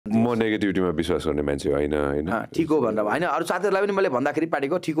म नेगेटिभिटीमा विश्वास गर्ने मान्छे होइन होइन ठिक हो भनेर होइन अरू साथीहरूलाई पनि मैले भन्दाखेरि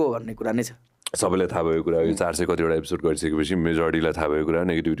पार्टीको ठिक हो भन्ने कुरा नै छ सबैलाई थाहा भएको कुरा यो 400 कतिवटा एपिसोड गरिसकेपछि मेजोरिटीलाई थाहा भएको कुरा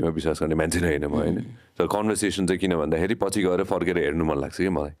नेगेटिभिटीमा विश्वास गर्ने मान्छे नै होइन म होइन तर कन्भर्सेसन चाहिँ किन भन्दाखेरि पछि गएर फर्केर हेर्नु मन लाग्छ कि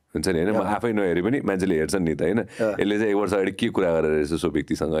मलाई हुन्छ नि होइन म आफै नहेरे पनि मान्छेले हेर्छन् नि त होइन यसले चाहिँ 1 वर्ष अगाडि के कुरा गरेर रहेछ सो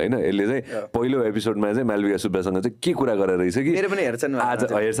व्यक्तिसँग होइन यसले चाहिँ पहिलो एपिसोडमा चाहिँ मालविका सुब्बासँग चाहिँ के कुरा गरेर रहेछ कि मेरो पनि हेर्छन् आज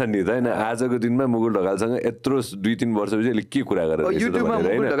हेर्छन् नि त होइन आजको दिनमा मुकुल ढकालसँग यत्रो 2-3 वर्षपछि यसले के कुरा गरेर रहेछ युट्युबमा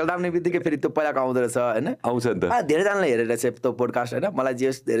मुकुल ढकाल दाम्ने बित्तिकै फेरि त्यो पहिलाको आउँदो रहेछ होइन आउँछ नि त धेरैजनाले हेरेर रहेछ त्यो पोडकास्ट होइन मलाई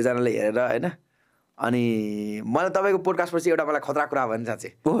जे धेरैजनाले हेरेर होइन अनि मलाई तपाईँको पोडकास्टपछि एउटा मलाई खतरा कुरा भन्छ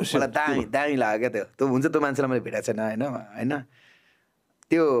चाहिँ मलाई दामी लाग्यो क्या त्यो हुन्छ त्यो मान्छेलाई मैले भेटेको छैन होइन होइन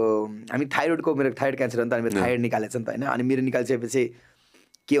त्यो हामी थाइरोइडको मेरो थाइरोइड क्यान्सर हो नि त अनि मेरो थाइरोइड निकालेको छ नि त होइन अनि मेरो निकालिसकेपछि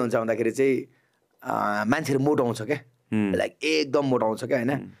के हुन्छ भन्दाखेरि चाहिँ मान्छेहरू मोटाउँछ क्या लाइक एकदम मोटाउँछ क्या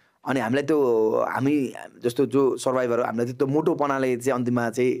होइन अनि हामीलाई त्यो हामी जस्तो जो सर्भाइभर हो हामीलाई त्यो मोटोपनाले चाहिँ अन्तिममा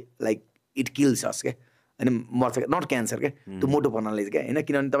चाहिँ लाइक इट किल्स अस क्या होइन मर्छ क्या नट क्यान्सर क्या त्यो मोटोपनाले क्या होइन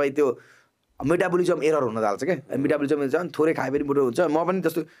किनभने तपाईँ त्यो मेटाबोलिजम एरर हुन थाल्छ क्या मेटाबोलिजम झन् थोरै खाए पनि मोटो हुन्छ म पनि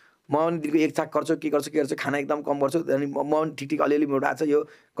जस्तो म पनि दिनको एक चाक गर्छु के गर्छु खाना एकदम कम गर्छु अनि म पनि ठिक अलिअलि मोटो आएको छ यो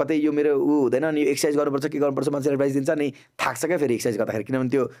कतै यो मेरो हुँदैन अनि एक्सर्साइज गर्नुपर्छ के गर्नुपर्छ मान्छेले एडभाइस दिन्छ अनि थाक्छ क्या फेरि एक्सर्साइज गर्दाखेरि किनभने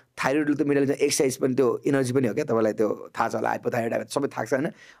त्यो थाइरोइडले त मेटाबोलिजम एक्सर्साइज पनि त्यो एनर्जी पनि हो क्या तपाईँलाई त्यो थाहा छ होला हाइपोथाइरोइड सबै थाक्छ होइन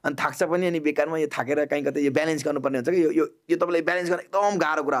अनि थाक्छ पनि अनि बेकारमा यो थाकेर कहीँ कतै यो ब्यालेन्स गर्नुपर्ने हुन्छ कि यो तपाईँलाई ब्यालेन्स गर्न एकदम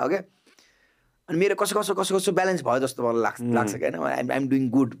गाह्रो कुरा हो क्या अनि मेरो कसो ब्यालेन्स भयो जस्तो मलाई लाग्छ क्या होइन आइएम डुइङ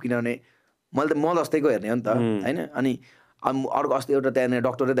गुड किनभने मैले त म जस्तैको हेर्ने हो नि त होइन अनि अर्को अस्ति एउटा त्यहाँनिर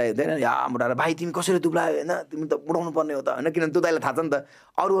डक्टरले दाइ हुँदैन या मोटाएर भाइ तिमी कसरी दुब्लायो होइन तिमी त मोटाउनु पर्ने हो त होइन किनभने त्यो दाइलाई थाहा छ नि त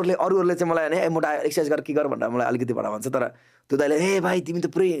अरूहरूले चाहिँ मलाई होइन मोटा एक्सर्साइज गर के गर भनेर मलाई अलिकति भएर भन्छ तर त्यो दाइले हे भाइ तिमी त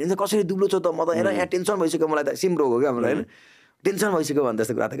पुरै कसरी दुब्लो छौ त म त हेर यहाँ टेन्सन भइसक्यो मलाई त सिम रोग हो क्या मलाई होइन टेन्सन भइसक्यो भने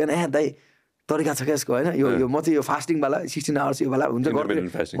जस्तो कुरा त किन दाइ तरिका छ क्या यसको होइन यो म चाहिँ यो फास्टिङवाला 16 आवर्स योवाला हुन्छ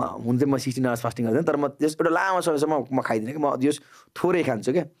हुन्छ म 16 आवर्स फास्टिङ गर्दैन तर म जस एउटा लामो समयसम्म म खाइदिनँ कि म जस थोरै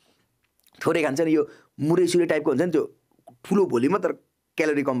खान्छु क्या थोरै खान्छ नि यो मुरै सुरै टाइपको हुन्छ नि त्यो ठुलो भोलिमा तर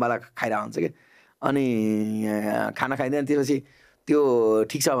क्यालोरी कमवाला खाइरहेको हुन्छ क्या अनि खाना खाइँदैन त्यसपछि त्यो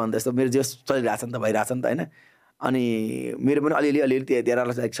ठिक छ भने जस्तो मेरो जस चलिरहेछ नि त भइरहेछ नि त होइन अनि मेरो पनि अलिअलि धेरै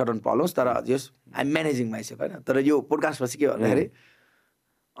लाइक सर्टन प्रब्लम्स तर जस आइएम म्यानेजिङ माइसेल्फ होइन तर यो पोडकास्टपछि के भन्दाखेरि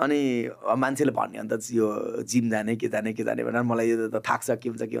अनि मान्छेले भन्ने अन्त यो जिम जाने के जाने भनेर मलाई यो त थाक्छ के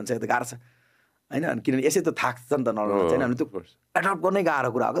हुन्छ यो त गाह्रो छ होइन किनभने यसै त थाक्छ नि त नर्मल छैन भने त्यो एडप्ट गर्नै गाह्रो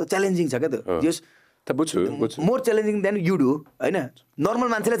कुरा हो च्यालेन्जिङ छ क्या त्यो जस more challenging then you do होइन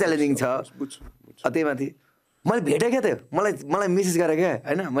नर्मल मान्छेलाई च्यालेन्जिङ छ त्यही माथि मैले भेटेँ क्या त्यो मलाई मेसेज गरेँ क्या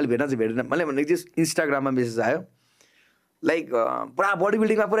होइन मैले भेटेन मैले भनेको जस इन्स्टाग्राममा मेसेज आयो लाइक पुरा बडी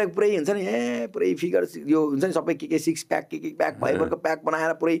बिल्डिङमा पुरै हुन्छ नि पुरै फिगर यो हुन्छ नि सबै के सिक्स प्याक के प्याक फाइबरको प्याक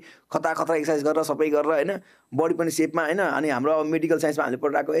बनाएर पुरै खतरा एक्सर्साइज गरेर सबै गरेर होइन बडी पनि सेपमा होइन अनि हाम्रो अब मेडिकल साइन्समा हामीले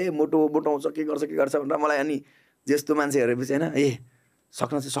पढिरहेको मोटाउँछ के गर्छ भनेर मलाई अनि जस्तो मान्छे हेरेपछि होइन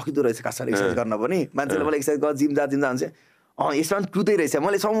सक्न चाहिँ सकिँदो रहेछ खास एक्सर्साइज गर्न पनि मान्छेले मलाई एक्सर्साइज गर जिम जा भन्छ यसमा पनि ट्रुथै रहेछ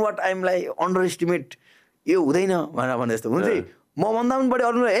मैले सम वाट आइएमलाई अन्डर एस्टिमेट यो हुँदैन भने जस्तो हुन्छ म भन्दा पनि बढी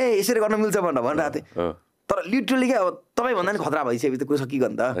अरू यसरी गर्न मिल्छ भनेर भनिरहेको थिएँ तर लिटरली क्या अब तपाईँभन्दा पनि खतरा भइसकेपछि त कुरो सकिगयो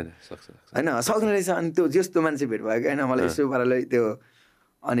नि त होइन सक्ने रहेछ अनि त्यो जस्तो मान्छे भेट भयो क्या होइन मलाई यस्तो पाराले त्यो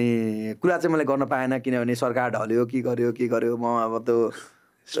अनि कुरा चाहिँ मैले गर्न पाएन किनभने सरकार ढल्यो के गर्यो म अब त्यो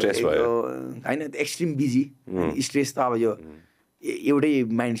स्ट्रेस भयो होइन एक्सट्रिम बिजी स्ट्रेस त अब यो एउटै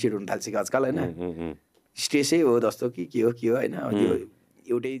माइन्ड सेट हुन थाल्छ कि आजकल होइन स्ट्रेसै हो जस्तो कि के हो होइन त्यो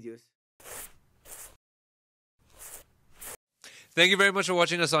एउटै जो Thank you very much for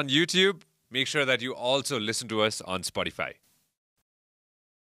watching us on YouTube. Make sure that you also listen to us on Spotify.